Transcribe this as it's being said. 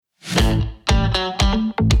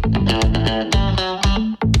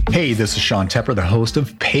Hey, this is Sean Tepper, the host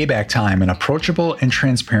of Payback Time, an approachable and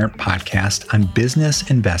transparent podcast on business,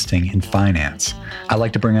 investing, and finance. I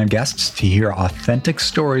like to bring on guests to hear authentic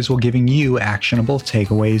stories while giving you actionable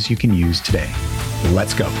takeaways you can use today.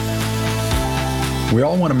 Let's go. We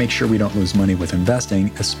all want to make sure we don't lose money with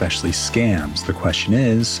investing, especially scams. The question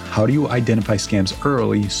is, how do you identify scams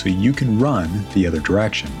early so you can run the other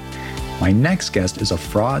direction? My next guest is a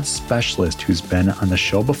fraud specialist who's been on the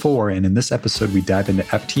show before, and in this episode, we dive into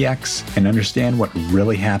FTX and understand what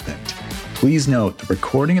really happened. Please note, the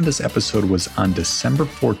recording of this episode was on December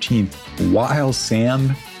 14th, while Sam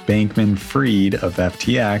Bankman-Fried of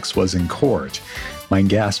FTX was in court. My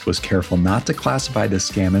guest was careful not to classify this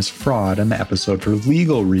scam as fraud on the episode for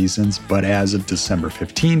legal reasons, but as of December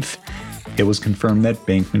 15th, it was confirmed that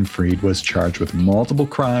Bankman-Fried was charged with multiple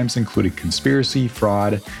crimes, including conspiracy,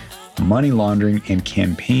 fraud, money laundering, and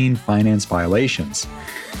campaign finance violations.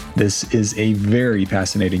 This is a very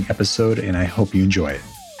fascinating episode, and I hope you enjoy it.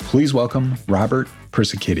 Please welcome Robert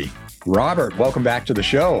Persichetti. Robert, welcome back to the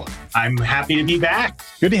show. I'm happy to be back.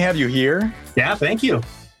 Good to have you here. Yeah, thank you.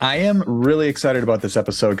 I am really excited about this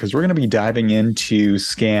episode because we're going to be diving into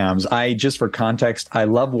scams. Just for context, I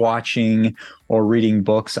love watching or reading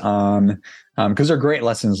books on, because they're great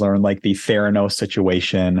lessons learned, like the Theranos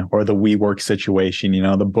situation or the WeWork situation,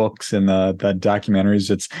 the books and the documentaries.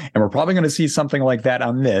 And we're probably going to see something like that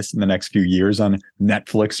on this in the next few years on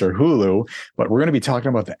Netflix or Hulu. But we're going to be talking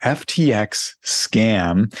about the FTX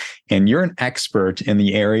scam. And you're an expert in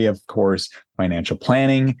the area, of course, financial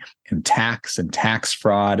planning and tax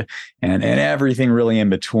fraud and everything really in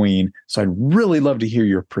between. So I'd really love to hear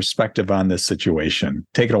your perspective on this situation.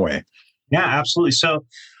 Take it away. Yeah, absolutely. So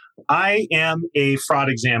I am a fraud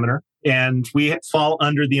examiner, and we fall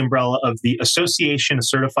under the umbrella of the Association of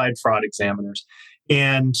Certified Fraud Examiners.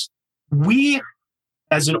 And we,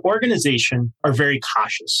 as an organization, are very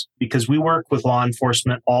cautious because we work with law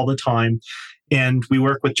enforcement all the time, and we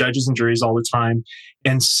work with judges and juries all the time.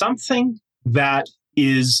 And something that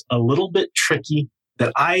is a little bit tricky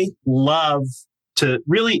that I love to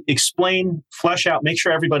really explain, flesh out, make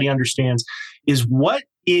sure everybody understands is what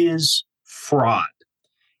is fraud.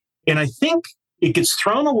 And I think it gets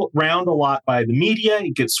thrown around a lot by the media.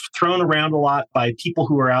 It gets thrown around a lot by people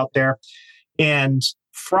who are out there. And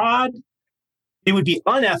fraud, it would be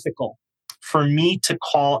unethical for me to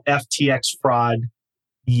call FTX fraud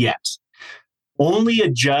yet. Only a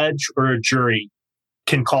judge or a jury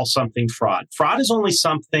can call something fraud. Fraud is only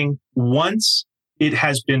something once it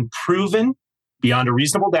has been proven beyond a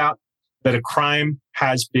reasonable doubt that a crime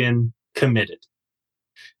has been committed.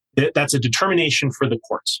 That's a determination for the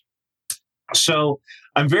courts. So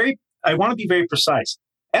I want to be very precise.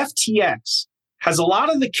 FTX has a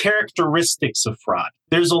lot of the characteristics of fraud.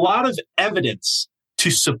 There's a lot of evidence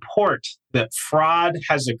to support that fraud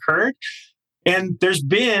has occurred. And there's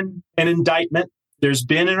been an indictment. There's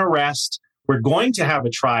been an arrest. We're going to have a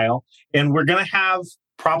trial, and we're going to have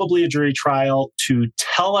probably a jury trial to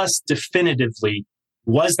tell us definitively,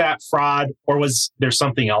 was that fraud or was there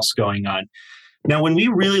something else going on? Now, when we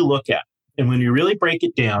really look at and when we really break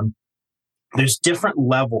it down, there's different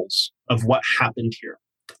levels of what happened here.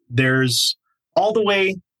 There's all the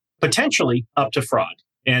way potentially up to fraud.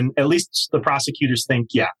 And at least the prosecutors think,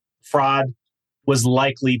 yeah, fraud was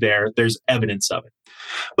likely there. There's evidence of it.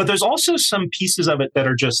 But there's also some pieces of it that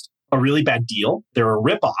are just a really bad deal. They're a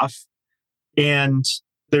ripoff. And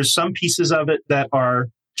there's some pieces of it that are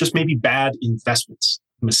just maybe bad investments,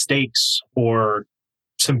 mistakes, or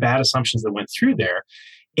some bad assumptions that went through there.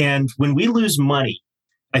 And when we lose money,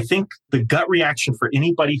 I think the gut reaction for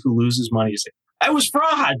anybody who loses money is, I was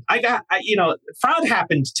fraud. Fraud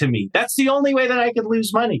happened to me. That's the only way that I could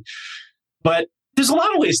lose money. But there's a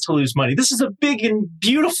lot of ways to lose money. This is a big and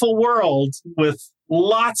beautiful world with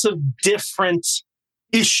lots of different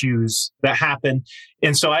issues that happen.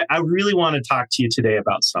 And so I really want to talk to you today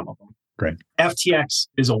about some of them. Great. FTX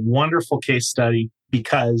is a wonderful case study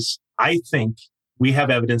because I think we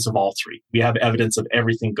have evidence of all three. We have evidence of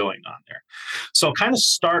everything going on there. So I'll kind of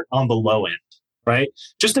start on the low end, right?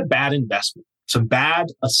 Just a bad investment, some bad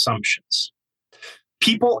assumptions.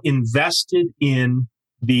 People invested in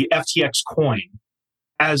the FTX coin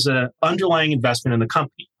as an underlying investment in the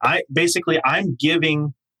company. I'm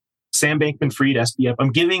giving Sam Bankman-Fried, SBF,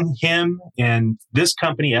 I'm giving him and this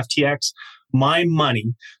company, FTX, my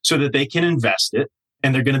money so that they can invest it,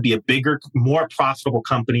 and they're going to be a bigger, more profitable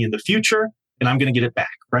company in the future, and I'm going to get it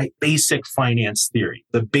back, right? Basic finance theory,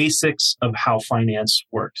 the basics of how finance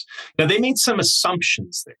works. Now, they made some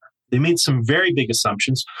assumptions there. They made some very big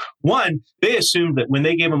assumptions. One, they assumed that when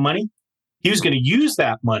they gave him money, he was going to use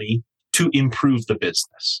that money to improve the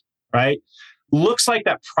business, right? looks like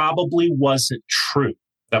that probably wasn't true.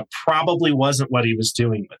 That probably wasn't what he was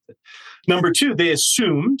doing with it. Number two, they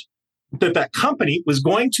assumed that that company was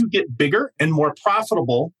going to get bigger and more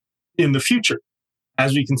profitable in the future.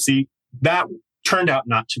 As we can see, that turned out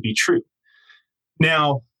not to be true.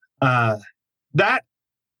 Now, that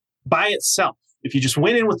by itself, if you just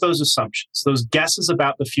went in with those assumptions, those guesses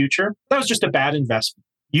about the future, that was just a bad investment.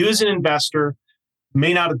 You as an investor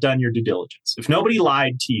may not have done your due diligence. If nobody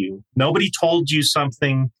lied to you, nobody told you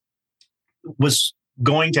something was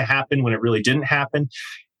going to happen when it really didn't happen,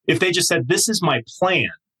 if they just said, this is my plan,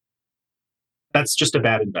 that's just a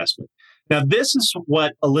bad investment. Now, this is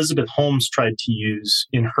what Elizabeth Holmes tried to use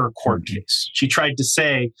in her court case. She tried to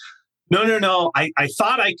say, no, I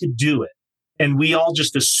thought I could do it. And we all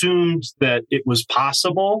just assumed that it was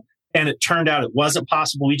possible. And it turned out it wasn't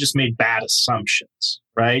possible. We just made bad assumptions,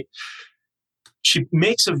 right? She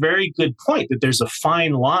makes a very good point that there's a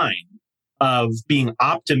fine line of being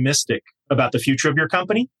optimistic about the future of your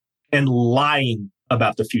company and lying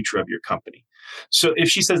about the future of your company. So if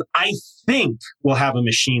she says, I think we'll have a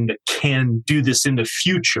machine that can do this in the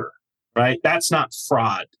future, right? That's not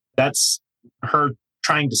fraud. That's her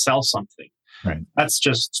trying to sell something. Right. That's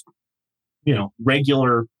just,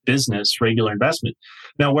 regular business, regular investment.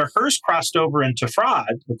 Now, where hers crossed over into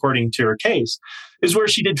fraud, according to her case, is where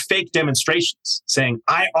she did fake demonstrations saying,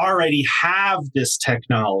 I already have this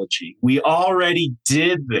technology. We already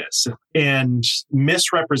did this, and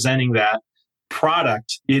misrepresenting that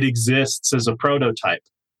product, it exists as a prototype.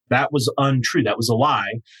 That was untrue. That was a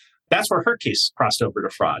lie. That's where her case crossed over to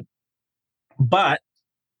fraud. But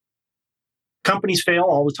companies fail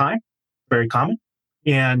all the time, very common.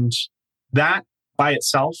 And that by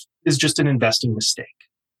itself is just an investing mistake,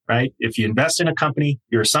 right? If you invest in a company,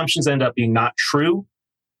 your assumptions end up being not true.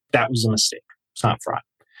 That was a mistake. It's not fraud.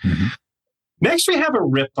 Mm-hmm. Next, we have a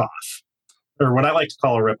ripoff, or what I like to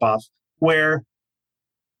call a ripoff, where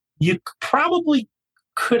you probably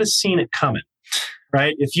could have seen it coming,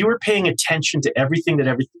 right? If you were paying attention to everything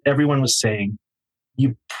that everyone was saying,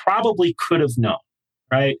 you probably could have known,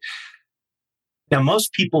 right? Now,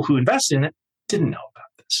 most people who invest in it didn't know about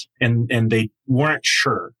this, and they weren't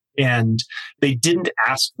sure, and they didn't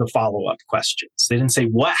ask the follow-up questions. They didn't say,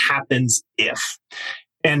 what happens if?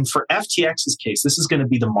 And for FTX's case, this is going to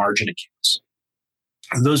be the margin accounts.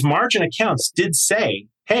 Those margin accounts did say,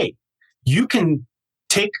 hey, you can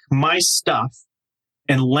take my stuff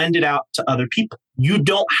and lend it out to other people. You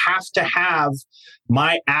don't have to have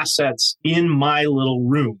my assets in my little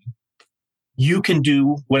room. You can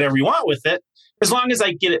do whatever you want with it as long as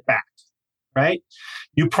I get it back, right?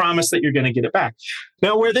 You promise that you're going to get it back.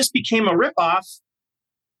 Now, where this became a ripoff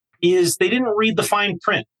is they didn't read the fine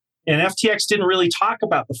print. And FTX didn't really talk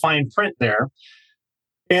about the fine print there.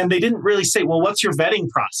 And they didn't really say, well, what's your vetting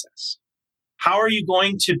process? How are you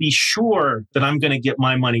going to be sure that I'm going to get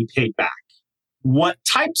my money paid back? What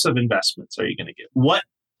types of investments are you going to get? What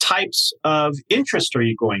types of interest are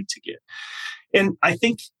you going to get? And I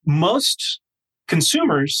think most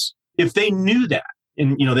consumers, if they knew that,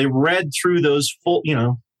 and they read through those full,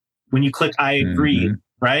 when you click I agree,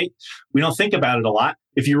 right? We don't think about it a lot.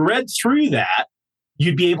 If you read through that,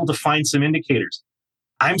 you'd be able to find some indicators.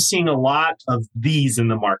 I'm seeing a lot of these in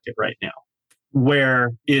the market right now,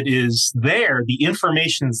 where it is there, the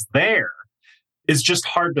information's there. It's just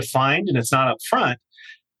hard to find, and it's not up front,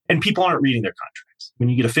 and people aren't reading their contracts. When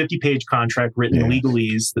you get a 50-page contract written in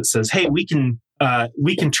legalese that says, hey, we can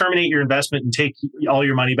terminate your investment and take all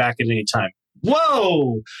your money back at any time.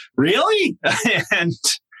 Whoa, really? And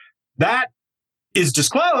that is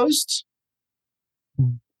disclosed.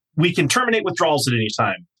 We can terminate withdrawals at any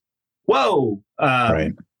time. Whoa.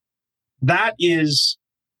 Right. That is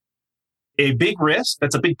a big risk.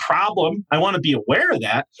 That's a big problem. I want to be aware of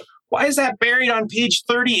that. Why is that buried on page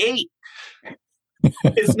 38?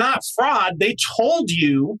 It's not fraud. They told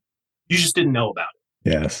you, you just didn't know about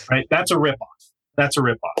it. Yes. Right? That's a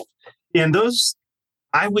ripoff. And those,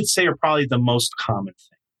 I would say, are probably the most common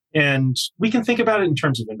thing. And we can think about it in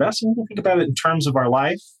terms of investing. We can think about it in terms of our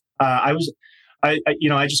life. I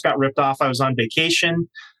just got ripped off. I was on vacation.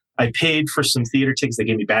 I paid for some theater tickets. They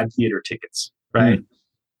gave me bad theater tickets, right?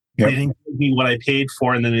 Yep. They didn't give me what I paid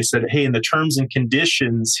for. And then they said, hey, in the terms and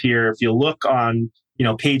conditions here, if you look on,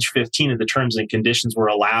 page 15 of the terms and conditions, we're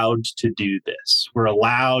allowed to do this. We're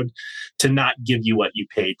allowed to not give you what you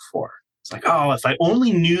paid for. It's like, oh, if I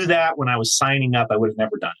only knew that when I was signing up, I would have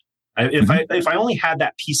never done it. If I only had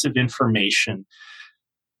that piece of information,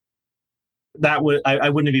 I wouldn't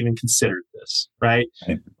have even considered this, right?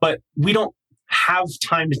 But we don't have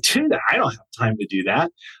time to do that. I don't have time to do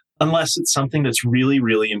that unless it's something that's really,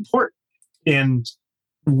 really important. And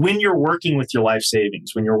when you're working with your life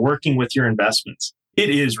savings, when you're working with your investments, it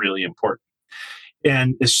is really important.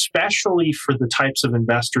 And especially for the types of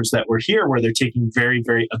investors that were here, where they're taking very,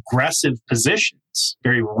 very aggressive positions,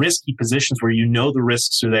 very risky positions where you know the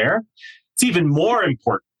risks are there, it's even more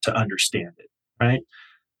important to understand it, right?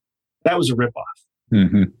 That was a ripoff.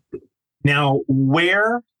 Mm-hmm. Now,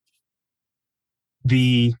 where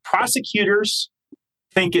the prosecutors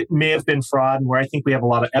think it may have been fraud, and where I think we have a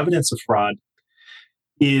lot of evidence of fraud,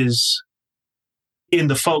 is in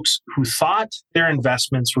the folks who thought their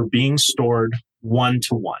investments were being stored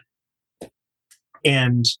one-to-one.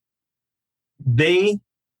 And they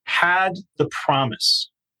had the promise,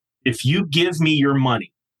 if you give me your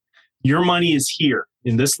money is here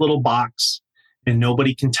in this little box and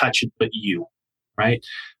nobody can touch it but you, right?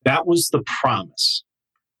 That was the promise.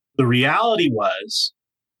 The reality was,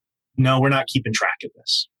 no, we're not keeping track of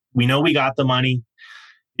this. We know we got the money.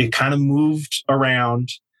 It kind of moved around,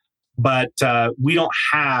 but we don't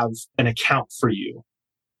have an account for you.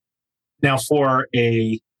 Now, for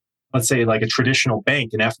let's say like a traditional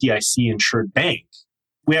bank, an FDIC insured bank,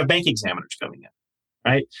 we have bank examiners coming in,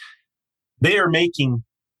 right? They are making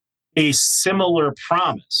a similar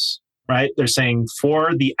promise, right? They're saying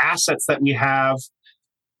for the assets that we have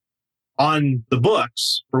on the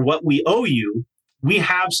books, for what we owe you, we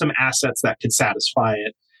have some assets that could satisfy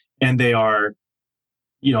it. And they are,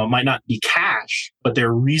 it might not be cash, but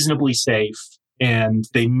they're reasonably safe and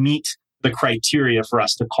they meet the criteria for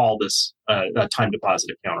us to call this a time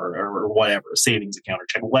deposit account or whatever, a savings account or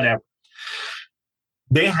check, whatever.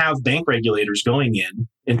 They have bank regulators going in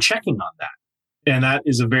and checking on that. And that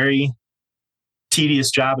is a very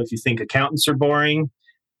tedious job. If you think accountants are boring,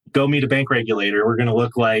 go meet a bank regulator. We're going to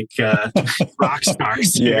look like rock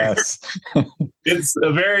stars here. Yes. It's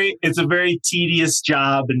a very tedious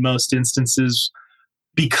job in most instances,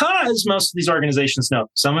 because most of these organizations know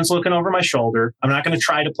someone's looking over my shoulder. I'm not going to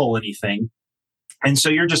try to pull anything. And so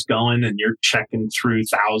you're just going and you're checking through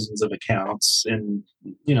thousands of accounts and,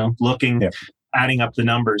 looking, adding up the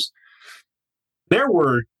numbers. There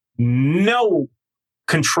were no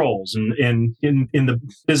controls in the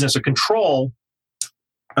business of control.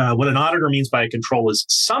 What an auditor means by a control is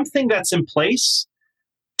something that's in place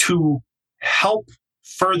to help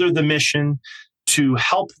further the mission, to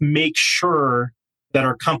help make sure that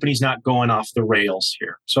our company's not going off the rails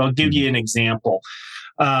here. So I'll give you an example.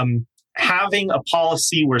 Having a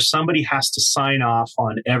policy where somebody has to sign off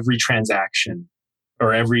on every transaction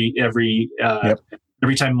or every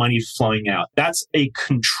time money's flowing out, that's a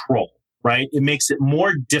control, right? It makes it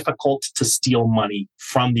more difficult to steal money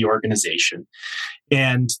from the organization.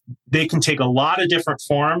 And they can take a lot of different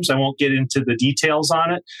forms. I won't get into the details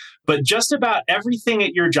on it, but just about everything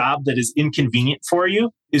at your job that is inconvenient for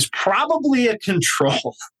you is probably a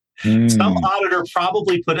control. Some auditor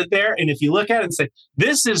probably put it there. And if you look at it and say,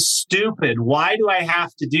 this is stupid, why do I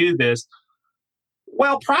have to do this?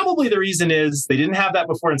 Well, probably the reason is they didn't have that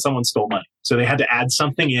before and someone stole money. So they had to add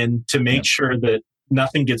something in to make sure that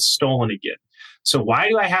nothing gets stolen again. So why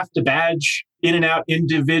do I have to badge in and out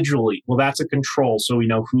individually? Well, that's a control, so we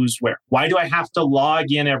know who's where. Why do I have to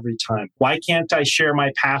log in every time? Why can't I share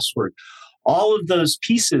my password? All of those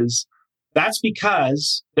pieces, that's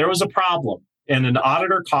because there was a problem and an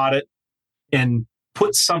auditor caught it and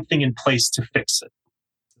put something in place to fix it.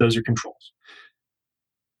 Those are controls.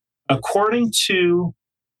 According to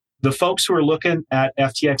the folks who are looking at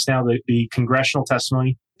FTX now, the congressional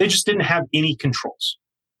testimony, they just didn't have any controls.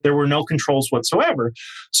 There were no controls whatsoever.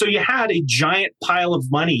 So you had a giant pile of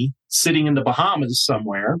money sitting in the Bahamas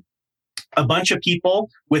somewhere, a bunch of people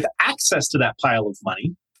with access to that pile of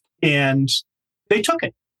money, and they took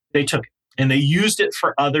it. And they used it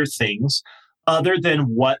for other things other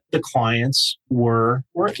than what the clients were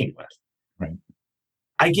working with. Right.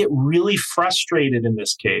 I get really frustrated in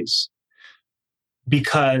this case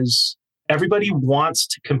because everybody wants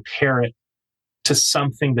to compare it to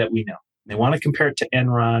something that we know. They want to compare it to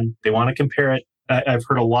Enron. They want to compare it. I've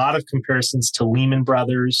heard a lot of comparisons to Lehman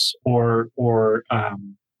Brothers or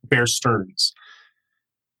Bear Stearns.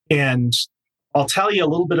 And I'll tell you a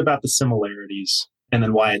little bit about the similarities and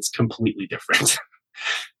then why it's completely different.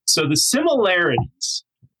 So the similarities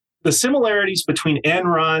between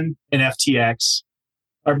Enron and FTX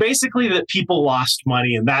are basically that people lost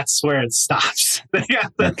money and that's where it stops. They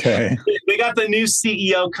got the new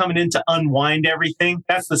CEO coming in to unwind everything.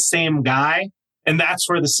 That's the same guy. And that's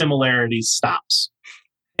where the similarities stops.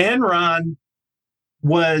 Enron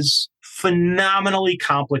was phenomenally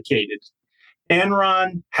complicated.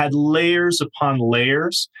 Enron had layers upon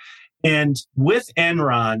layers. And with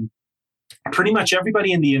Enron, pretty much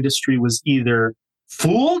everybody in the industry was either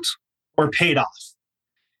fooled or paid off.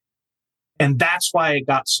 And that's why it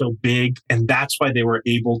got so big. And that's why they were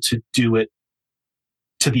able to do it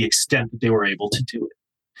to the extent that they were able to do it.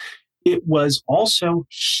 It was also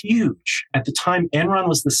huge. At the time, Enron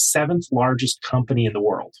was the 7th largest company in the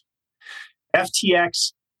world.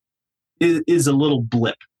 FTX is a little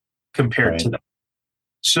blip compared to them.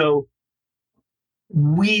 So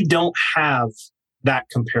we don't have that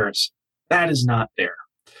comparison. That is not there.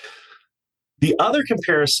 The other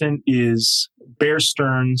comparison is Bear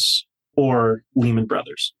Stearns or Lehman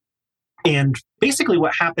Brothers. And basically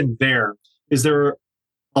what happened there is there were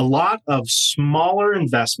a lot of smaller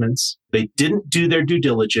investments. They didn't do their due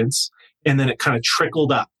diligence, and then it kind of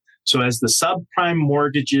trickled up. So as the subprime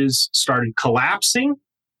mortgages started collapsing,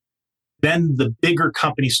 then the bigger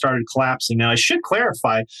companies started collapsing. Now, I should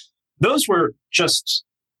clarify, those were just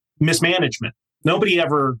mismanagement. Nobody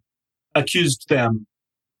ever accused them.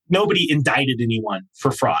 Nobody indicted anyone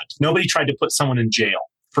for fraud. Nobody tried to put someone in jail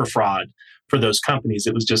for fraud for those companies.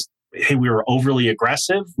 It was just, hey, we were overly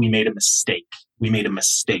aggressive. We made a mistake.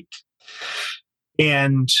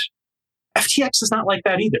 And FTX is not like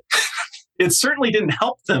that either. It certainly didn't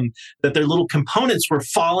help them that their little components were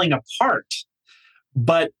falling apart.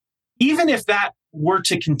 But even if that were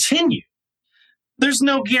to continue, there's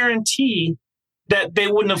no guarantee that they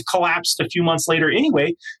wouldn't have collapsed a few months later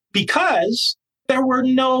anyway, because there were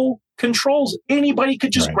no controls. Anybody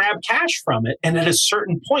could just grab cash from it. And at a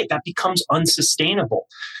certain point, that becomes unsustainable.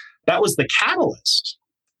 That was the catalyst.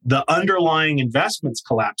 The underlying investments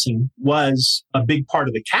collapsing was a big part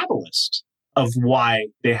of the catalyst of why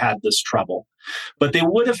they had this trouble. But they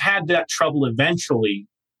would have had that trouble eventually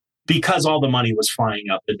because all the money was flying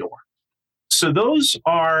out the door. So those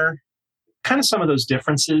are kind of some of those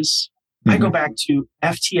differences. I go back to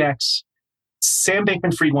FTX. Sam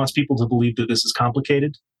Bankman-Fried wants people to believe that this is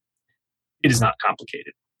complicated. It is not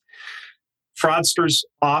complicated. Fraudsters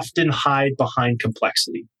often hide behind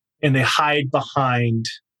complexity, and they hide behind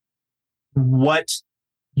what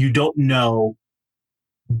you don't know,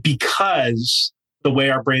 because the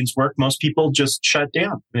way our brains work, most people just shut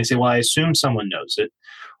down. And they say, well, I assume someone knows it,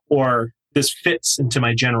 or this fits into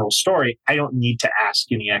my general story. I don't need to ask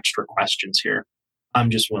any extra questions here. I'm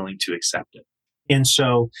just willing to accept it. And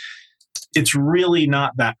so it's really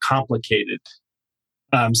not that complicated.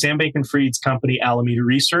 Sam Bankman-Fried's company, Alameda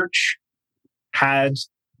Research, had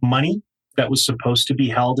money that was supposed to be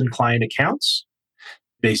held in client accounts.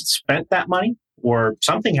 They spent that money, or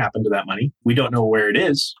something happened to that money. We don't know where it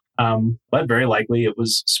is, but very likely it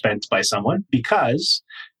was spent by someone, because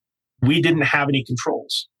we didn't have any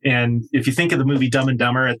controls. And if you think of the movie Dumb and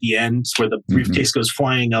Dumber at the end, where the briefcase goes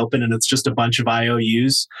flying open and it's just a bunch of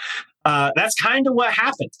IOUs, that's kind of what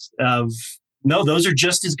happened. No, those are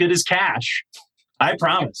just as good as cash. I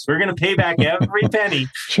promise. We're going to pay back every penny.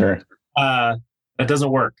 Sure. That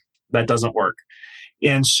doesn't work.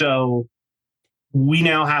 And so we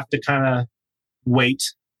now have to kind of wait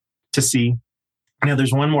to see. Now,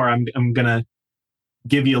 there's one more. I'm going to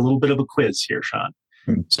give you a little bit of a quiz here, Sean.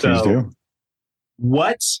 Please do.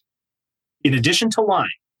 What, in addition to lying,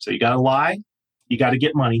 so you got to lie, you got to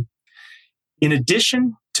get money. In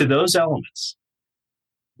addition to those elements,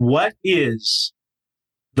 what is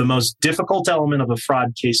the most difficult element of a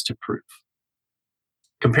fraud case to prove?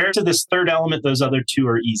 Compared to this third element, those other two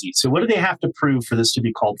are easy. So what do they have to prove for this to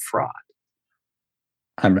be called fraud?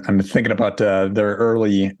 I'm thinking about their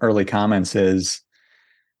early comments is,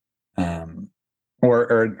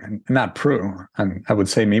 or not proof. I would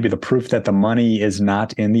say maybe the proof that the money is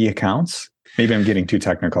not in the accounts. Maybe I'm getting too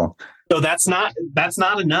technical. So that's not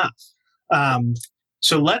enough.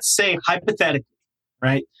 So let's say hypothetically,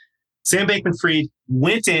 right? Sam Bankman-Fried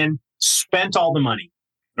went in, spent all the money,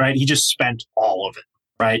 right? He just spent all of it,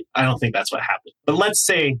 right? I don't think that's what happened. But let's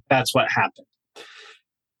say that's what happened.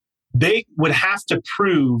 They would have to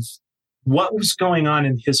prove what was going on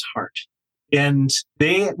in his heart. And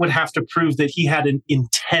they would have to prove that he had an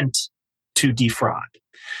intent to defraud.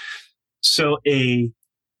 So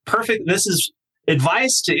this is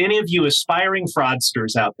advice to any of you aspiring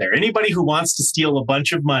fraudsters out there. Anybody who wants to steal a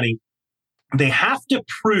bunch of money, they have to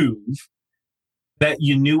prove that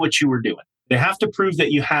you knew what you were doing. They have to prove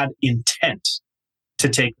that you had intent to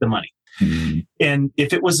take the money. Mm-hmm. And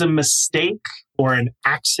if it was a mistake or an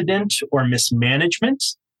accident or mismanagement,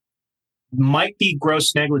 might be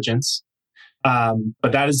gross negligence.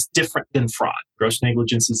 But that is different than fraud. Gross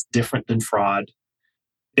negligence is different than fraud.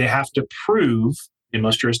 They have to prove, in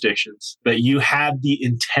most jurisdictions, that you had the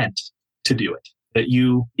intent to do it, that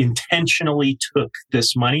you intentionally took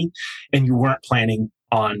this money and you weren't planning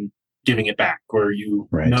on giving it back, or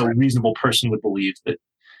no reasonable person would believe that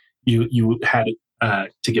you had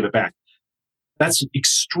to give it back. That's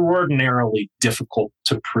extraordinarily difficult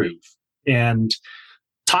to prove. And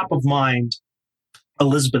top of mind,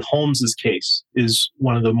 Elizabeth Holmes's case is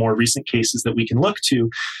one of the more recent cases that we can look to.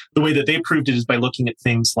 The way that they proved it is by looking at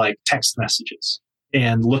things like text messages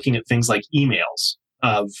and looking at things like emails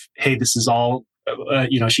of, hey, this is all,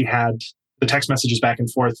 she had the text messages back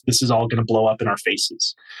and forth. This is all going to blow up in our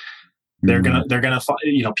faces. They're going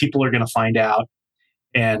to, people are going to find out,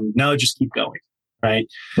 and no, just keep going. Right.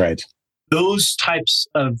 Right. Those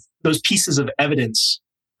pieces of evidence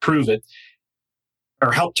prove it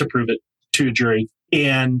or help to prove it to a jury.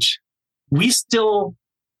 And we still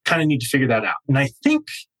kind of need to figure that out. And I think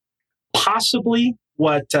possibly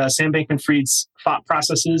what Sam Bankman-Fried's thought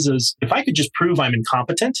process is if I could just prove I'm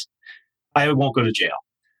incompetent, I won't go to jail.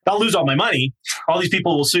 I'll lose all my money. All these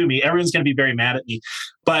people will sue me. Everyone's going to be very mad at me.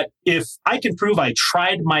 But if I can prove I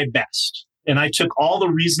tried my best and I took all the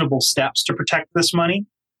reasonable steps to protect this money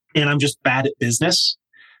and I'm just bad at business,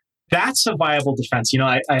 that's a viable defense.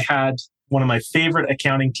 I had one of my favorite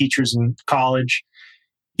accounting teachers in college.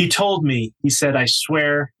 He told me, he said, I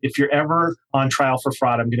swear, if you're ever on trial for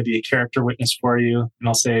fraud, I'm going to be a character witness for you. And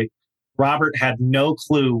I'll say, Robert had no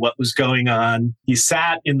clue what was going on. He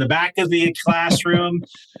sat in the back of the classroom.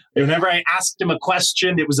 Whenever I asked him a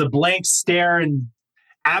question, it was a blank stare and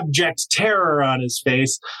abject terror on his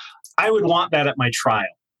face. I would want that at my trial.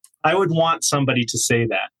 I would want somebody to say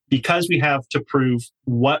that, because we have to prove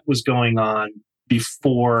what was going on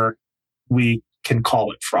before we can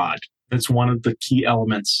call it fraud. It's one of the key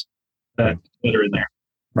elements that are in there.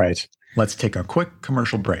 Right. Let's take a quick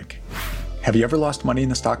commercial break. Have you ever lost money in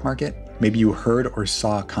the stock market? Maybe you heard or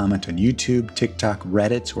saw a comment on YouTube, TikTok,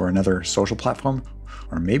 Reddit, or another social platform.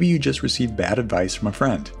 Or maybe you just received bad advice from a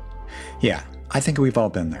friend. Yeah, I think we've all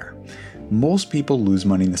been there. Most people lose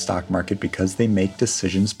money in the stock market because they make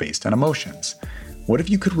decisions based on emotions. What if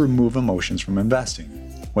you could remove emotions from investing?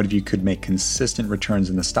 What if you could make consistent returns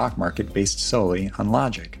in the stock market based solely on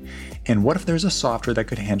logic? And what if there's a software that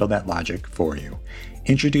could handle that logic for you?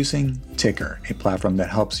 Introducing Tykr, a platform that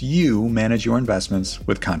helps you manage your investments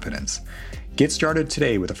with confidence. Get started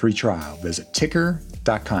today with a free trial. Visit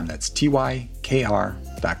Tykr.com. That's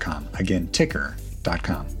TYKR.com. Again,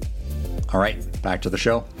 Tykr.com. All right, back to the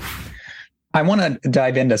show. I want to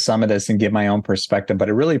dive into some of this and give my own perspective, but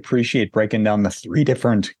I really appreciate breaking down the three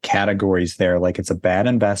different categories there. Like it's a bad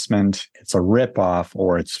investment, it's a ripoff,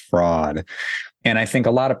 or it's fraud. And I think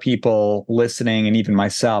a lot of people listening, and even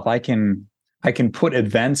myself, I can put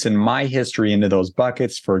events in my history into those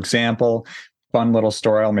buckets. For example, fun little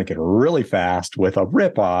story, I'll make it really fast with a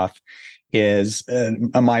ripoff. Is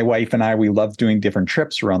my wife and I, we love doing different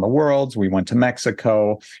trips around the world. We went to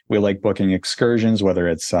Mexico. We like booking excursions, whether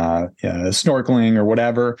it's snorkeling or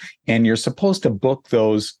whatever. And you're supposed to book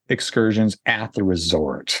those excursions at the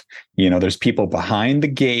resort. There's people behind the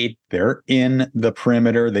gate. They're in the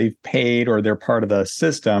perimeter. They've paid or they're part of the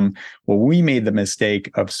system. Well, we made the mistake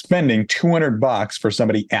of spending $200 for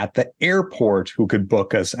somebody at the airport who could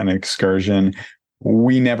book us an excursion.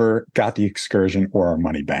 We never got the excursion or our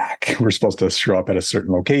money back. We're supposed to show up at a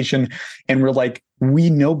certain location. And we're like,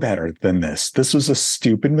 we know better than this. This was a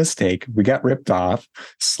stupid mistake. We got ripped off.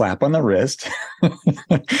 Slap on the wrist.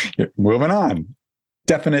 Moving on.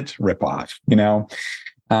 Definite ripoff,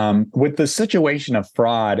 With the situation of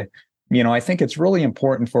fraud, I think it's really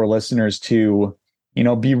important for listeners to,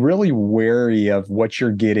 be really wary of what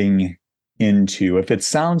you're getting into. If it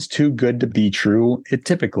sounds too good to be true, it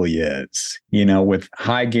typically is, with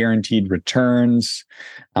high guaranteed returns.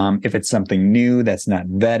 If it's something new that's not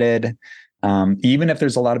vetted, even if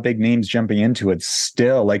there's a lot of big names jumping into it,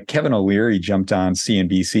 still, like Kevin O'Leary jumped on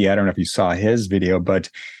CNBC. I don't know if you saw his video, but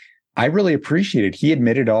I really appreciate it. He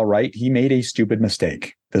admitted, all right, he made a stupid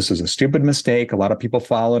mistake. This was a stupid mistake. A lot of people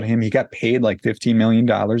followed him. He got paid like $15 million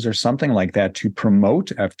or something like that to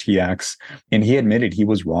promote FTX. And he admitted he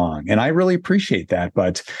was wrong. And I really appreciate that.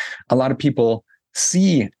 But a lot of people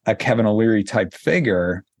see a Kevin O'Leary type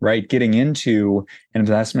figure, right, getting into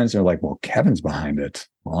investments. They're like, well, Kevin's behind it.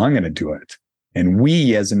 Well, I'm going to do it. And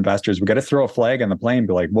we as investors, we got to throw a flag on the plane and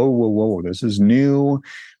be like, whoa, whoa, whoa, this is new.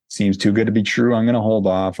 Seems too good to be true. I'm going to hold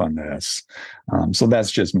off on this. So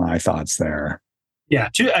that's just my thoughts there. Yeah.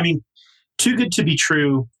 Too good to be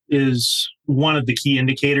true is one of the key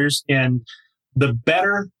indicators. And the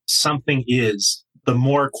better something is, the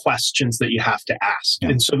more questions that you have to ask. Yeah.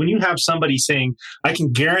 And so when you have somebody saying, I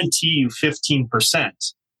can guarantee you 15%,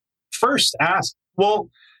 first ask, well,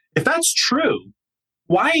 if that's true,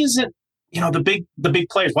 why isn't, the big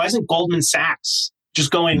players, why isn't Goldman Sachs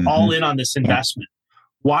just going all in on this investment?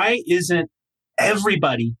 Why isn't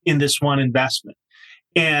everybody in this one investment?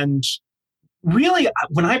 And really,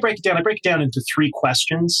 when I break it down into three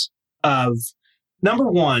questions of number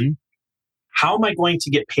one, how am I going to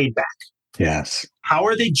get paid back? Yes. How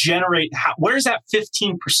are they where does that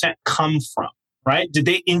 15% come from, right? Did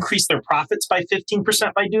they increase their profits by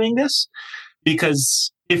 15% by doing this?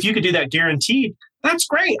 Because if you could do that guaranteed, that's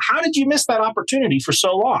great. How did you miss that opportunity for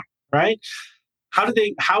so long, right? How do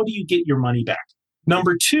you get your money back?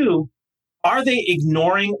 Number two, are they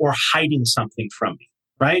ignoring or hiding something from me,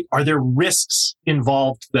 right? Are there risks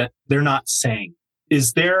involved that they're not saying?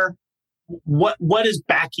 What is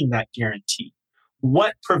backing that guarantee?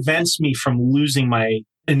 What prevents me from losing my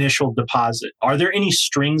initial deposit? Are there any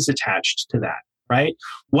strings attached to that, right?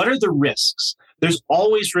 What are the risks? There's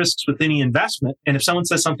always risks with any investment. And if someone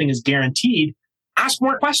says something is guaranteed, ask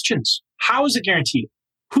more questions. How is it guaranteed?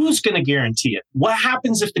 Who's going to guarantee it? What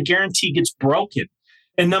happens if the guarantee gets broken?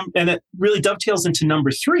 And it really dovetails into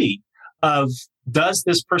number three of, does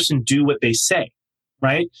this person do what they say,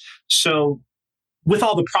 right? So with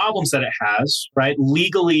all the problems that it has, right?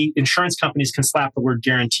 Legally, insurance companies can slap the word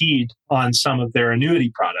guaranteed on some of their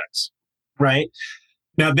annuity products, right?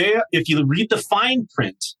 Now, if you read the fine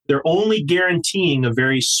print, they're only guaranteeing a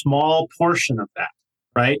very small portion of that,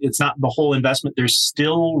 right? It's not the whole investment. There's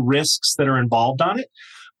still risks that are involved on it.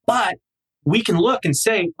 But we can look and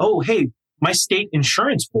say, oh, hey, my state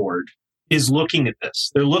insurance board is looking at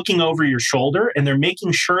this. They're looking over your shoulder and they're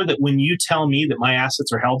making sure that when you tell me that my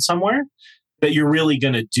assets are held somewhere, that you're really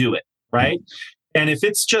going to do it, right? And if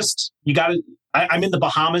it's just, I'm in the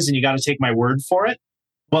Bahamas and you got to take my word for it.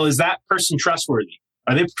 Well, is that person trustworthy?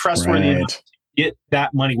 Are they trustworthy enough to get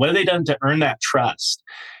that money? What have they done to earn that trust?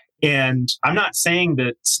 And I'm not saying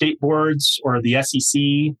that state boards or the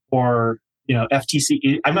SEC or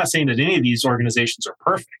FTC, I'm not saying that any of these organizations are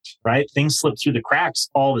perfect, right? Things slip through the cracks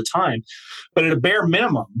all the time. But at a bare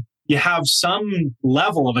minimum, you have some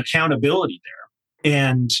level of accountability there.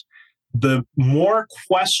 And the more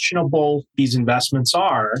questionable these investments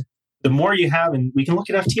are, the more you have, and we can look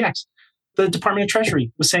at FTX. The Department of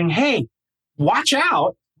Treasury was saying, hey, watch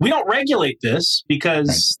out. We don't regulate this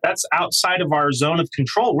because that's outside of our zone of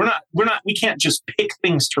control. We can't just pick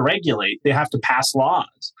things to regulate. They have to pass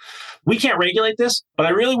laws. We can't regulate this, but I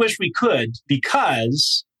really wish we could,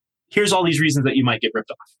 because here's all these reasons that you might get ripped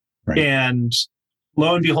off. Right. And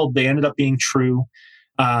lo and behold, they ended up being true.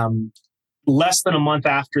 Less than a month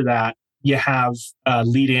after that, you have a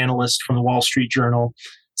lead analyst from the Wall Street Journal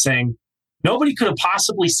saying, nobody could have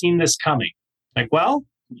possibly seen this coming. Like, well,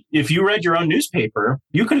 if you read your own newspaper,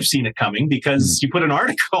 you could have seen it coming because you put an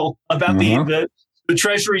article about the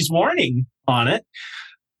Treasury's warning on it.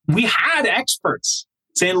 We had experts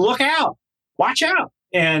saying, look out, watch out.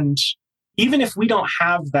 And even if we don't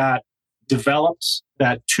have that developed,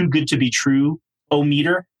 that too good to be true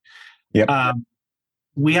O-meter, we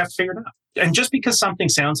have to figure it out. And just because something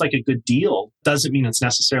sounds like a good deal doesn't mean it's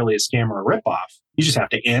necessarily a scam or a ripoff. You just have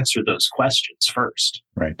to answer those questions first.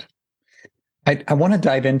 Right. I want to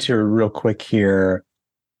dive into real quick here,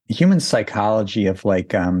 human psychology of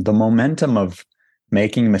the momentum of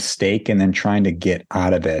making a mistake and then trying to get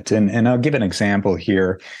out of it. And I'll give an example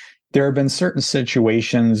here. There have been certain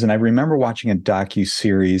situations, and I remember watching a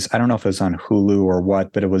docuseries. I don't know if it was on Hulu or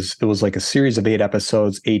what, but it was like a series of 8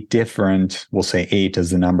 episodes, 8 different, we'll say 8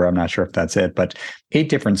 is the number. I'm not sure if that's it, but 8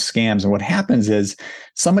 different scams. And what happens is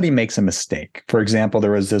somebody makes a mistake. For example,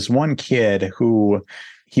 there was this one kid who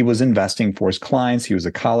he was investing for his clients. He was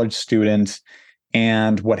a college student.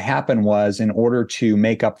 And what happened was, in order to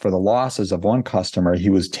make up for the losses of one customer, he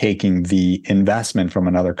was taking the investment from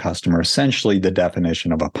another customer, essentially the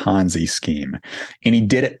definition of a Ponzi scheme. And he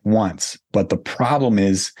did it once. But the problem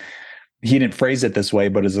is, he didn't phrase it this way,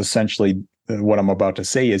 but is essentially what I'm about to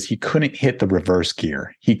say is he couldn't hit the reverse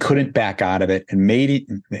gear. He couldn't back out of it and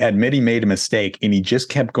admit he made a mistake. And he just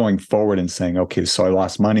kept going forward and saying, okay, so I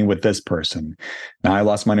lost money with this person. Now I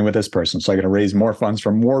lost money with this person. So I got to raise more funds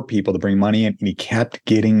from more people to bring money in. And he kept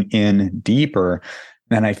getting in deeper.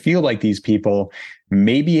 And I feel like these people,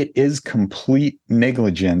 maybe it is complete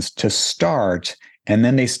negligence to start, and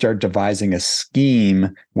then they start devising a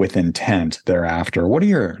scheme with intent thereafter. What are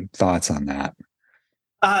your thoughts on that?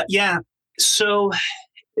 So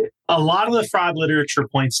a lot of the fraud literature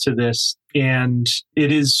points to this, and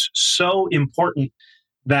it is so important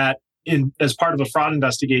that as part of a fraud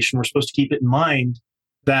investigation, we're supposed to keep it in mind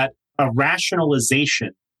that a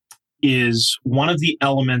rationalization is one of the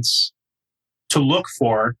elements to look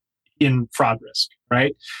for in fraud risk,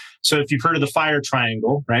 right? So if you've heard of the fire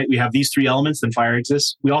triangle, right? We have these 3 elements, then fire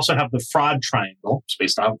exists. We also have the fraud triangle. It's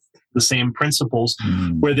based off the same principles,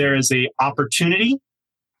 where there is a opportunity,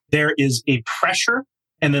 there is a pressure,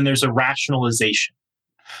 and then there's a rationalization.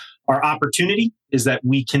 Our opportunity is that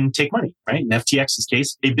we can take money, right? In FTX's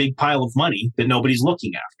case, a big pile of money that nobody's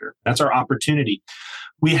looking after. That's our opportunity.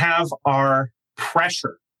 We have our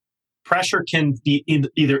pressure. Pressure can be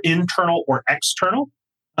either internal or external.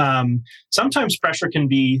 Sometimes pressure can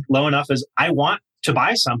be low enough as I want to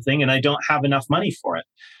buy something and I don't have enough money for it.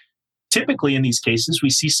 Typically, in these cases, we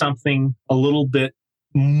see something a little bit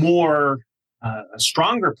more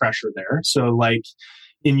stronger pressure there. So like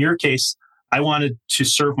in your case, I wanted to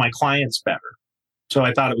serve my clients better. So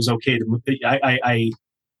I thought it was okay I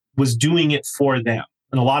was doing it for them.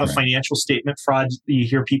 And a lot of financial statement fraud, you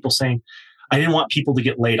hear people saying, I didn't want people to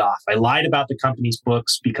get laid off. I lied about the company's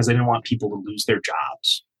books because I didn't want people to lose their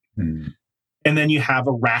jobs. And then you have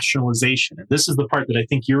a rationalization. And this is the part that I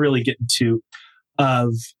think you're really getting to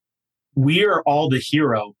of we are all the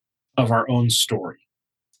hero of our own story.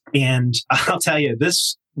 And I'll tell you,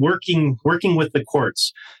 this working with the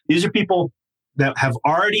courts, these are people that have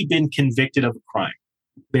already been convicted of a crime.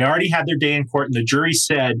 They already had their day in court and the jury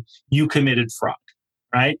said, you committed fraud,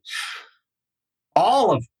 right?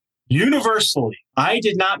 All of them, universally, I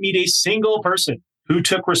did not meet a single person who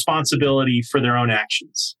took responsibility for their own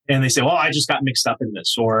actions. And they say, well, I just got mixed up in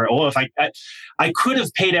this. Or, oh, if I could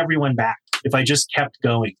have paid everyone back if I just kept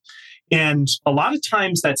going. And a lot of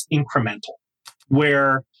times that's incremental,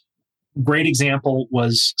 where great example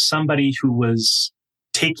was somebody who was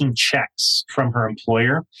taking checks from her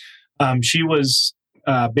employer. She was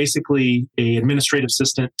basically an administrative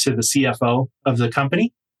assistant to the CFO of the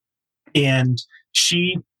company. And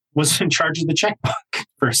she was in charge of the checkbook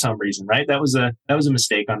for some reason, right? That was a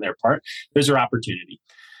mistake on their part. There's her opportunity.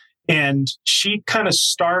 And she kind of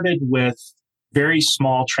started with very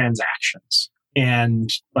small transactions. And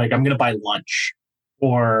like, I'm going to buy lunch,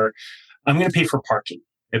 or I'm going to pay for parking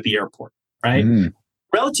at the airport, right?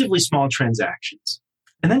 Relatively small transactions.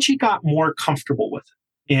 And then she got more comfortable with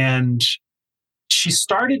it. And she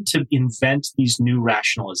started to invent these new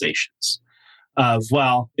rationalizations of,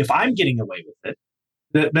 well, if I'm getting away with it,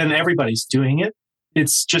 then everybody's doing it.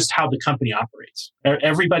 It's just how the company operates.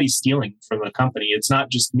 Everybody's stealing from the company. It's not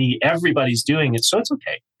just me. Everybody's doing it. So it's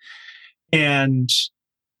okay. And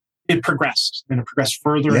it progressed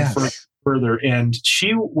further and further. And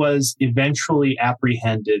she was eventually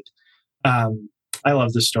apprehended. I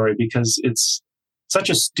love this story because it's such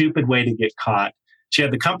a stupid way to get caught. She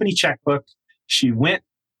had the company checkbook. She went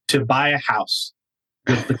to buy a house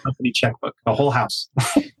with the company checkbook, a whole house.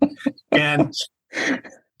 And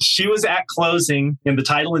she was at closing and the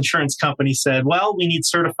title insurance company said, well, we need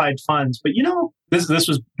certified funds. But this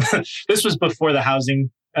was this was before the housing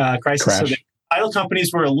crisis. Crash. So the title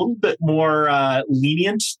companies were a little bit more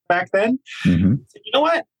lenient back then. You know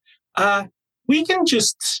what? We can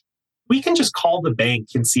just call the bank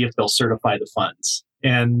and see if they'll certify the funds.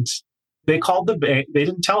 And they called the bank. They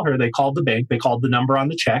didn't tell her. They called the bank. They called the number on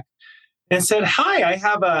the check and said, hi, I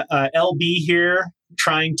have a LB here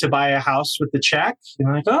trying to buy a house with the check. And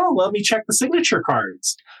I'm like, oh, let me check the signature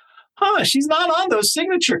cards. She's not on those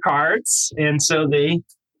signature cards. And so they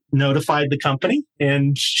notified the company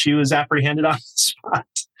and she was apprehended on the spot.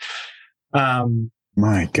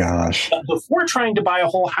 My gosh. Before trying to buy a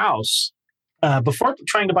whole house,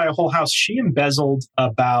 she embezzled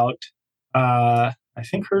about, I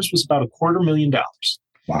think hers was about $250,000.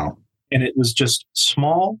 Wow. And it was just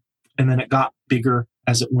small. And then it got bigger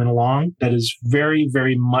as it went along. That is very,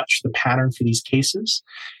 very much the pattern for these cases.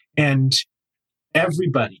 And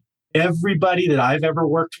everybody that I've ever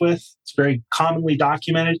worked with, it's very commonly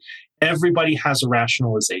documented, everybody has a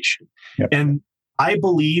rationalization. Yep. And I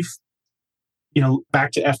believe,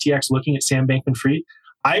 back to FTX looking at Sam Bankman-Fried,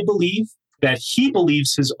 I believe that he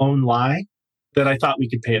believes his own lie that I thought we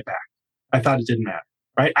could pay it back. I thought it didn't matter,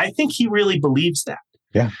 right? I think he really believes that.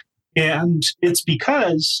 Yeah. And it's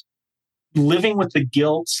because living with the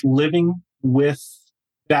guilt, living with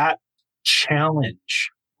that challenge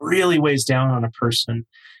really weighs down on a person.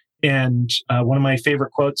 And one of my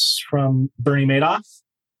favorite quotes from Bernie Madoff,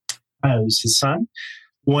 it was his son.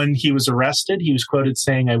 When he was arrested, he was quoted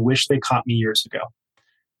saying, I wish they caught me years ago.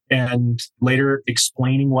 And later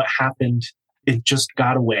explaining what happened, it just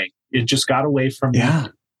got away. It just got away from me.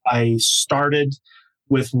 I started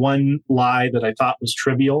with one lie that I thought was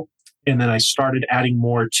trivial, and then I started adding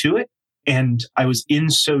more to it. And I was in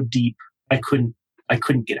so deep, I couldn't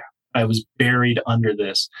get out. I was buried under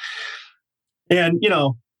this. And,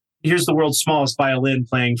 here's the world's smallest violin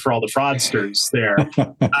playing for all the fraudsters there.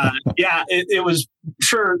 It was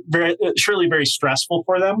surely very stressful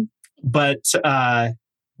for them, but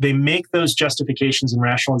they make those justifications and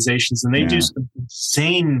rationalizations, and they do some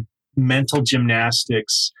insane mental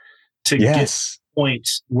gymnastics to get to the point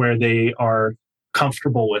where they are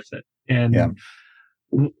comfortable with it. And Yeah.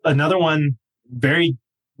 another one, very,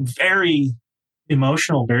 very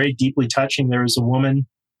emotional, very deeply touching. There was a woman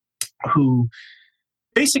who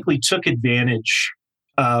basically took advantage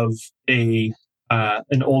of an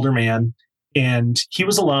older man, and he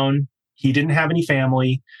was alone. He didn't have any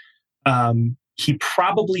family. He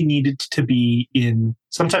probably needed to be in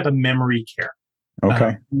some type of memory care.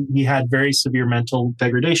 Okay. He had very severe mental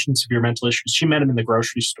degradation, severe mental issues. She met him in the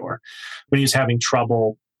grocery store when he was having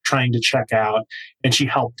trouble trying to check out, and she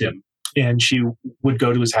helped him. And she would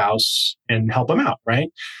go to his house and help him out, right?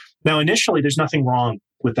 Now, initially, there's nothing wrong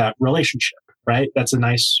with that relationship, right? That's a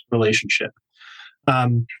nice relationship.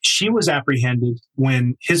 She was apprehended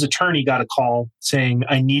when his attorney got a call saying,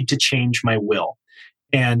 I need to change my will.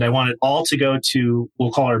 And I want it all to go to,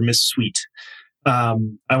 we'll call her Miss Sweet. I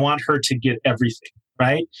want her to get everything,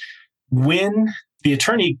 right? When the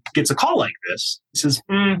attorney gets a call like this, he says,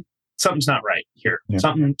 something's not right here. Yeah.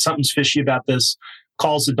 Something's fishy about this.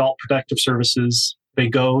 Calls Adult Protective Services. They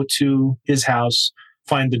go to his house,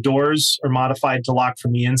 find the doors are modified to lock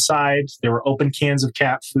from the inside. There were open cans of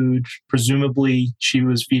cat food. Presumably, she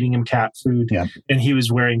was feeding him cat food, and he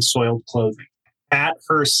was wearing soiled clothing. At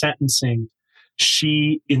her sentencing,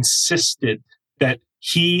 she insisted that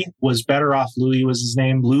he was better off, Louis was his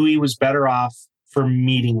name, Louis was better off for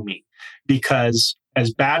meeting me, because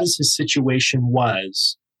as bad as his situation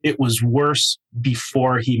was, it was worse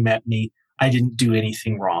before he met me. I didn't do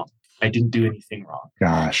anything wrong.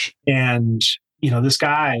 Gosh. And, this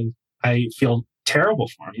guy, I feel terrible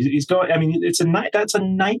for him. He's going, I mean, that's a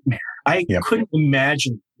nightmare. I couldn't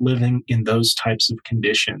imagine living in those types of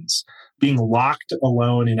conditions, being locked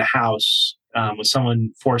alone in a house with someone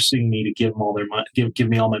forcing me to give them all their money, give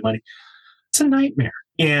me all my money. It's a nightmare.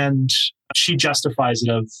 And she justifies it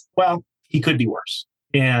of, well, he could be worse.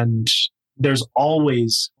 And there's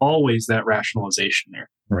always that rationalization there.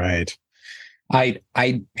 Right.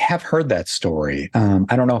 I have heard that story.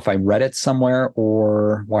 I don't know if I read it somewhere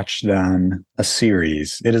or watched it on a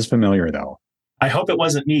series. It is familiar, though. I hope it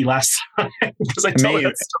wasn't me last time, because I tell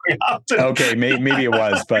that story often. Okay, maybe it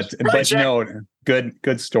was, but no,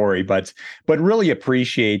 good story. But really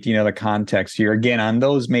appreciate the context here again on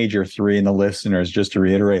those major three, and the listeners. Just to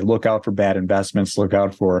reiterate, look out for bad investments, look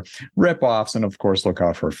out for ripoffs, and of course, look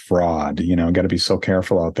out for fraud. Got to be so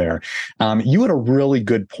careful out there. You had a really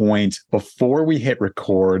good point before we hit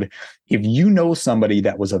record. If you know somebody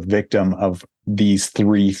that was a victim of these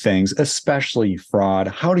three things, especially fraud,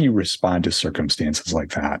 how do you respond to circumstances like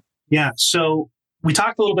that? Yeah. So we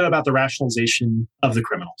talked a little bit about the rationalization of the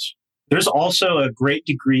criminals. There's also a great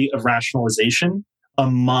degree of rationalization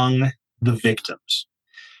among the victims.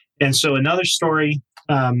 And so another story,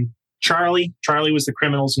 Charlie was the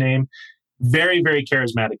criminal's name. Very, very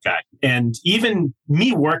charismatic guy. And even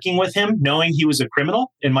me working with him, knowing he was a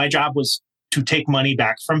criminal and my job was to take money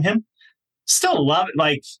back from him, still love it.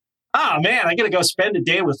 Like, oh man, I got to go spend a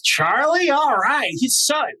day with Charlie. All right. He's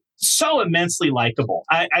so immensely likable.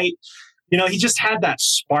 He just had that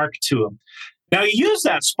spark to him. Now, he used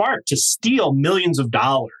that spark to steal millions of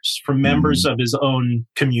dollars from members of his own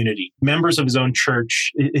community, members of his own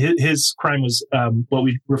church. His crime was what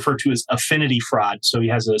we refer to as affinity fraud. So he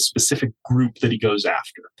has a specific group that he goes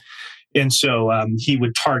after. And so he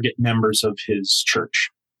would target members of his church.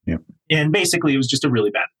 Yep. And basically, it was just a really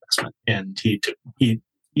bad investment. And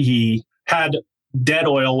he had dead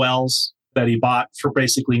oil wells that he bought for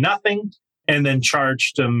basically nothing, and then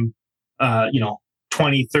charged them,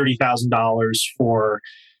 $20,000, $30,000 for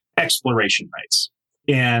exploration rights.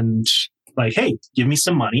 And like, hey, give me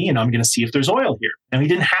some money and I'm going to see if there's oil here. And he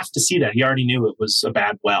didn't have to see that. He already knew it was a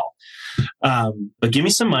bad well. But give me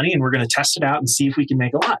some money and we're going to test it out and see if we can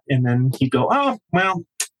make a lot. And then he'd go, oh, well,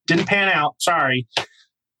 didn't pan out. Sorry.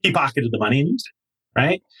 He pocketed the money and used it,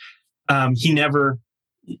 right?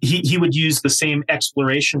 He would use the same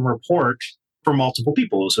exploration report for multiple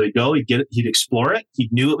people. So he'd go, he'd explore it. He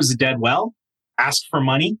knew it was a dead well, ask for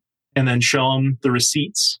money, and then show him the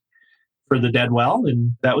receipts for the dead well.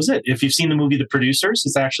 And that was it. If you've seen the movie The Producers,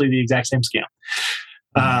 it's actually the exact same scam.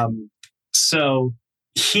 So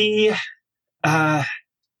he,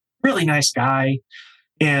 really nice guy.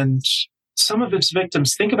 And some of his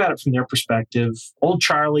victims, think about it from their perspective. Old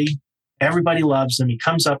Charlie, everybody loves him. He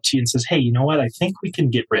comes up to you and says, hey, you know what? I think we can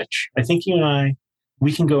get rich. I think you and I,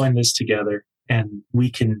 we can go in this together and we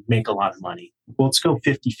can make a lot of money. Well, let's go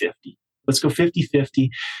 50-50. Let's go 50-50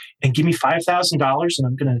 and give me $5,000 and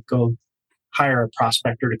I'm going to go hire a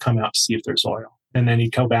prospector to come out to see if there's oil. And then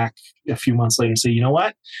he'd go back a few months later and say, you know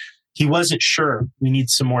what? He wasn't sure. We need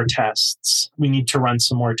some more tests. We need to run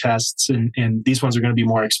some more tests and these ones are going to be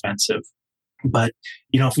more expensive. But,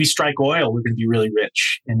 if we strike oil, we're going to be really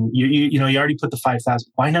rich. And you already put the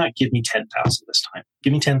 5,000. Why not give me 10,000 this time?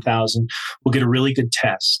 Give me 10,000. We'll get a really good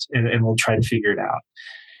test and we'll try to figure it out.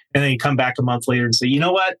 And then you come back a month later and say, you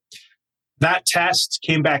know what? That test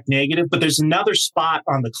came back negative, but there's another spot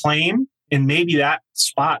on the claim. And maybe that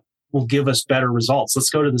spot will give us better results. Let's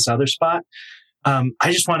go to this other spot.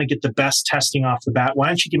 I just want to get the best testing off the bat. Why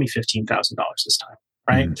don't you give me $15,000 this time?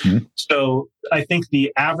 Right. Mm-hmm. So I think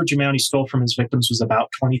the average amount he stole from his victims was about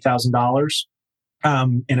 $20,000.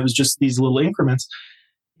 And it was just these little increments.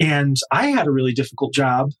 And I had a really difficult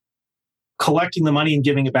job collecting the money and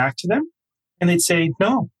giving it back to them. And they'd say,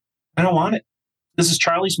 no, I don't want it. This is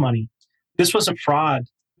Charlie's money. This was a fraud.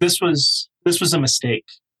 This was a mistake.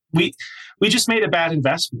 We just made a bad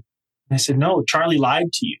investment. And I said, no, Charlie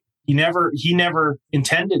lied to you. He never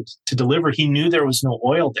intended to deliver. He knew there was no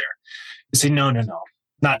oil there. I said, no,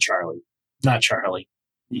 not Charlie.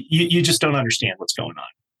 You just don't understand what's going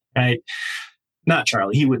on, right? Not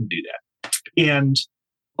Charlie. He wouldn't do that. And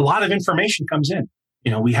a lot of information comes in.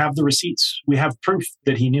 We have the receipts. We have proof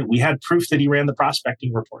that he knew. We had proof that he ran the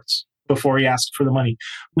prospecting reports before he asked for the money.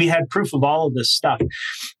 We had proof of all of this stuff.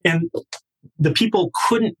 And the people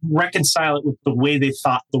couldn't reconcile it with the way they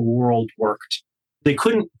thought the world worked. They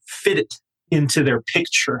couldn't fit it into their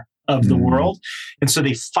picture of the world. And so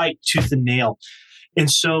they fight tooth and nail. And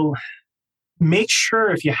so make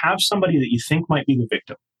sure if you have somebody that you think might be the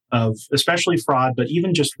victim of, especially fraud, but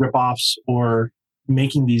even just ripoffs or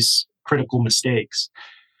making these critical mistakes,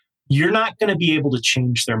 you're not going to be able to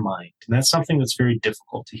change their mind. And that's something that's very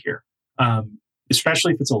difficult to hear,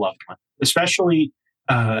 especially if it's a loved one. Especially,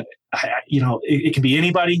 it can be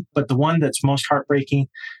anybody, but the one that's most heartbreaking,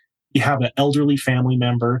 you have an elderly family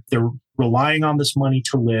member. They're relying on this money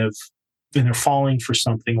to live, and they're falling for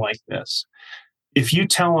something like this. If you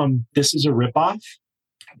tell them this is a ripoff,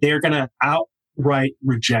 they're going to outright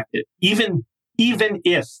reject it. Even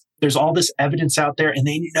if there's all this evidence out there and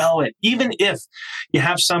they know it, even if you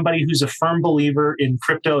have somebody who's a firm believer in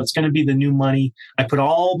crypto, it's going to be the new money. I put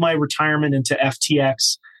all my retirement into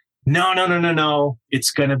FTX. No.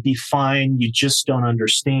 It's going to be fine. You just don't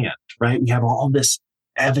understand, right? We have all this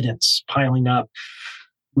evidence piling up.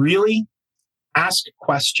 Really ask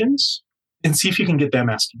questions and see if you can get them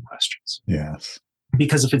asking questions. Yes.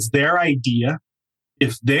 Because if it's their idea,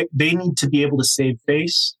 if they need to be able to save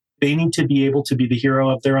face, they need to be able to be the hero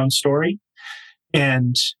of their own story.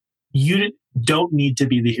 And you don't need to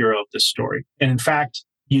be the hero of this story. And in fact,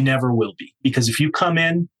 you never will be. Because if you come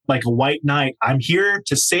in like a white knight, I'm here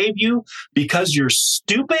to save you because you're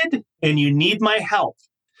stupid and you need my help,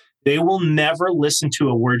 they will never listen to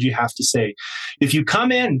a word you have to say. If you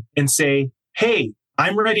come in and say, hey,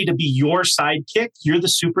 I'm ready to be your sidekick, you're the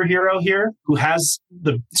superhero here who has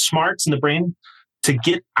the smarts and the brain to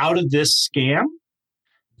get out of this scam,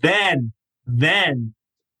 then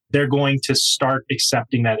they're going to start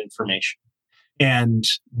accepting that information. And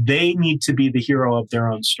they need to be the hero of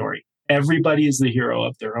their own story. Everybody is the hero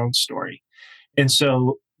of their own story. And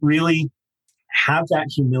so really have that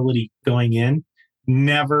humility going in.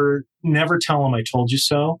 Never tell them I told you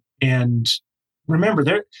so. And remember,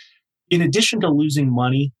 they're, in addition to losing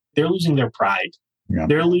money, they're losing their pride. Yeah.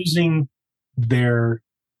 They're losing their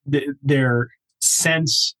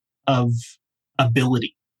sense of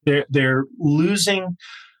ability. They're losing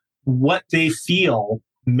what they feel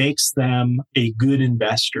makes them a good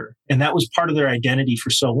investor. And that was part of their identity for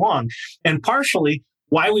so long. And partially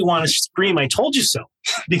why we want to scream, I told you so.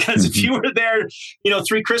 Because if you were there,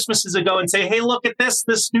 3 Christmases ago and say, hey, look at this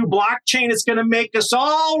new blockchain, it's going to make us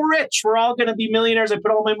all rich. We're all going to be millionaires. I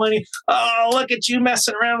put all my money. Oh, look at you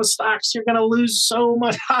messing around with stocks. You're going to lose so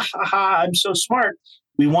much. Ha, ha, ha. I'm so smart.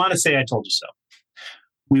 We want to say, I told you so.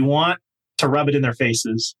 We want to rub it in their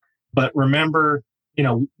faces. But remember,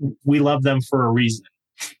 we love them for a reason.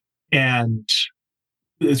 And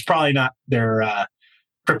it's probably not their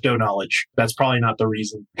crypto knowledge. That's probably not the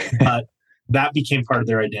reason. But that became part of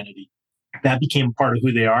their identity. That became part of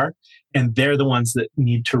who they are. And they're the ones that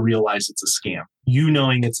need to realize it's a scam. You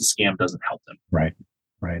knowing it's a scam doesn't help them. Right.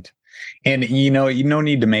 And, you don't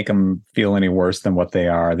need to make them feel any worse than what they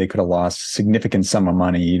are. They could have lost a significant sum of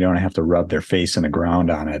money. You don't have to rub their face in the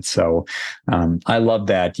ground on it. So I love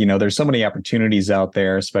that. There's so many opportunities out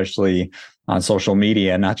there, especially on social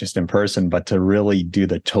media, not just in person, but to really do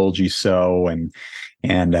the told you so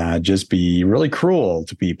and just be really cruel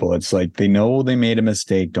to people. It's like they know they made a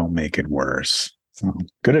mistake. Don't make it worse. So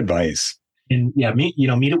good advice. And meet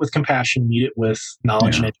it with compassion, meet it with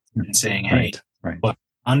knowledge and saying, hey, right. But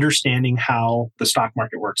understanding how the stock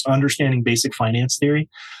market works, understanding basic finance theory,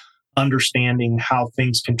 understanding how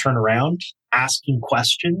things can turn around, asking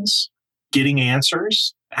questions, getting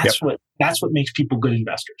answers. That's what makes people good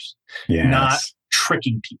investors. Yes. Not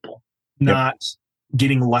tricking people, not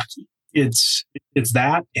getting lucky. It's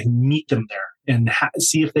that, and meet them there and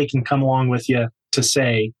see if they can come along with you to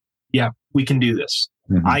say, yeah, we can do this.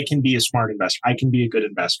 Mm-hmm. I can be a smart investor. I can be a good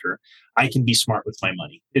investor. I can be smart with my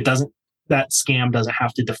money. That scam doesn't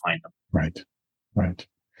have to define them. Right.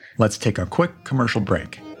 Let's take a quick commercial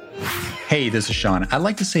break. Hey, this is Sean. I'd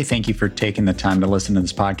like to say thank you for taking the time to listen to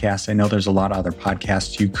this podcast. I know there's a lot of other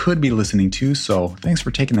podcasts you could be listening to, so thanks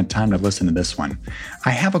for taking the time to listen to this one.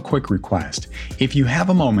 I have a quick request. If you have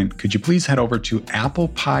a moment, could you please head over to Apple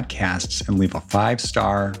Podcasts and leave a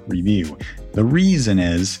 5-star review? The reason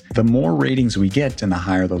is the more ratings we get and the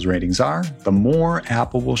higher those ratings are, the more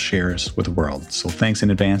Apple will share us with the world. So thanks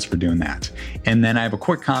in advance for doing that. And then I have a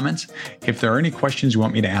quick comment. If there are any questions you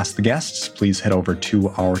want me to ask the guests, please head over to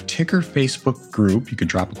our Ticker Facebook group. You could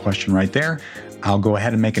drop a question right there. I'll go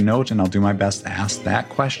ahead and make a note and I'll do my best to ask that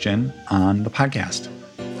question on the podcast.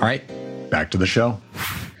 All right, back to the show.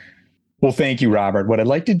 Well, thank you, Robert. What I'd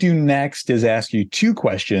like to do next is ask you 2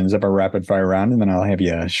 questions of our rapid fire round, and then I'll have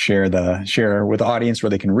you share with the audience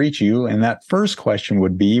where they can reach you. And that first question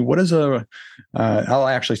would be, I'll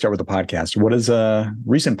actually start with the podcast. What is a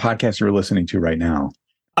recent podcast you're listening to right now?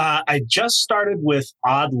 I just started with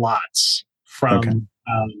Odd Lots from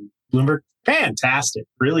Bloomberg. Fantastic.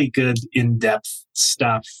 Really good in-depth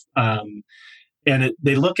stuff. And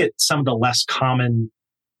they look at some of the less common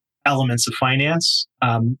elements of finance.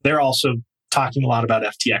 They're also talking a lot about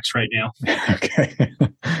FTX right now. Okay.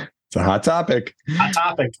 It's a hot topic.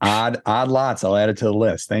 Odd Lots. I'll add it to the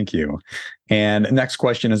list. Thank you. And next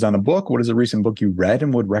question is on the book. What is a recent book you read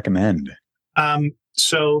and would recommend?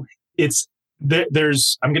 So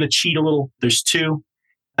there's, I'm going to cheat a little. There's 2.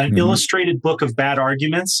 An illustrated book of bad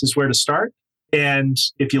arguments is where to start. And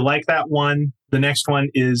if you like that one, the next one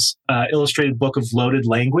is illustrated book of loaded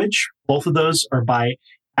language. Both of those are by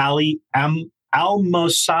Ali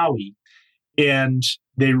Al-Mosawi, and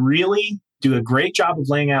they really do a great job of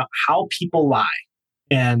laying out how people lie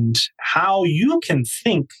and how you can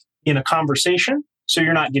think in a conversation so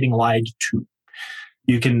you're not getting lied to.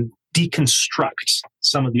 You can deconstruct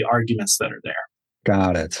some of the arguments that are there.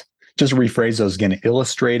 Got it. Just rephrase those again.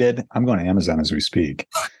 Illustrated. I'm going to Amazon as we speak.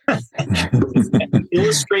 An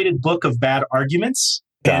illustrated book of bad arguments.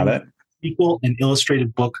 Got it. Equal an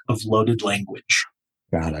illustrated book of loaded language.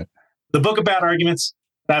 Got it. The book of bad arguments,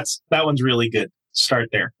 that one's really good. Start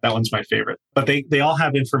there. That one's my favorite. But they all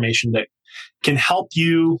have information that can help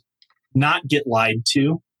you not get lied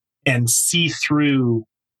to and see through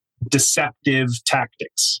deceptive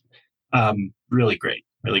tactics. Really great.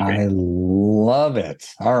 Really great. I love it.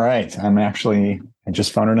 All right. I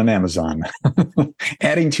just found it on Amazon.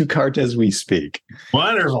 Adding to cart as we speak.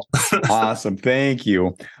 Wonderful. Awesome. Thank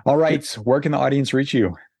you. All right. Where can the audience reach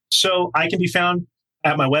you? So I can be found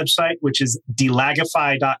at my website, which is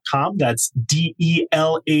delagify.com. That's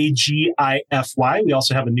DELAGIFY. We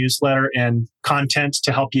also have a newsletter and content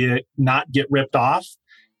to help you not get ripped off.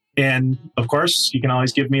 And of course, you can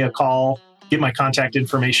always give me a call, get my contact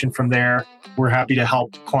information from there. We're happy to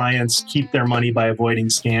help clients keep their money by avoiding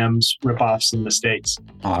scams, ripoffs, and mistakes.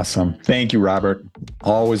 Awesome. Thank you, Robert.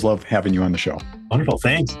 Always love having you on the show. Wonderful.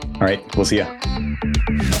 Thanks. All right. We'll see you.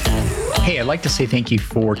 Hey, I'd like to say thank you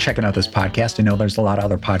for checking out this podcast. I know there's a lot of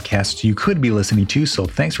other podcasts you could be listening to, so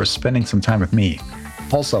thanks for spending some time with me.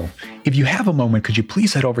 Also, if you have a moment, could you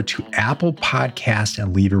please head over to Apple Podcast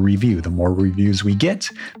and leave a review? The more reviews we get,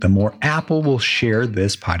 the more Apple will share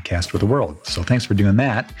this podcast with the world. So thanks for doing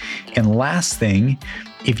that. And last thing,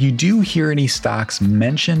 if you do hear any stocks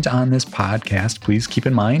mentioned on this podcast, please keep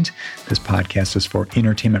in mind, this podcast is for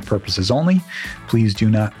entertainment purposes only. Please do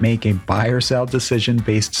not make a buy or sell decision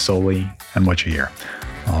based solely on what you hear.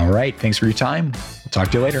 All right. Thanks for your time. We'll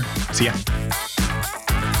talk to you later. See ya.